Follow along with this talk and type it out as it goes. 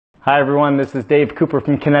Hi everyone, this is Dave Cooper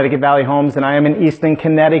from Connecticut Valley Homes, and I am in Easton,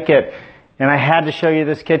 Connecticut. And I had to show you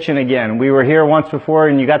this kitchen again. We were here once before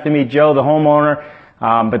and you got to meet Joe, the homeowner,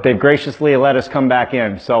 but they've graciously let us come back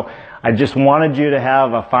in. So I just wanted you to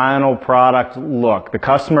have a final product look. The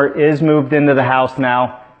customer is moved into the house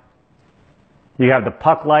now. You have the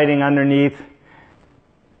puck lighting underneath.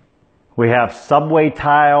 We have subway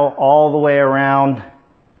tile all the way around.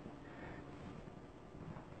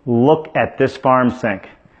 Look at this farm sink.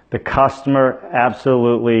 The customer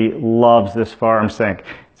absolutely loves this farm sink.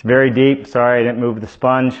 It's very deep. Sorry, I didn't move the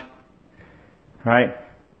sponge. Right?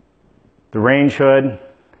 The range hood.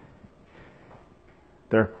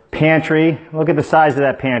 Their pantry. Look at the size of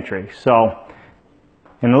that pantry. So,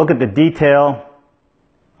 and look at the detail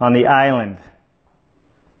on the island.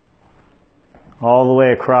 All the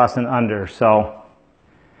way across and under. So,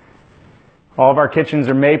 all of our kitchens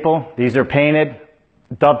are maple. These are painted.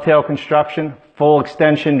 Dovetail construction, full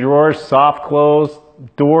extension drawers, soft close,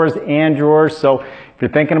 doors and drawers. So if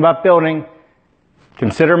you're thinking about building,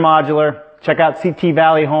 consider modular. Check out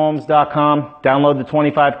ctvalleyhomes.com. Download the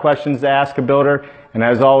 25 questions to ask a builder. And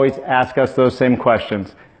as always, ask us those same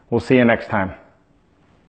questions. We'll see you next time.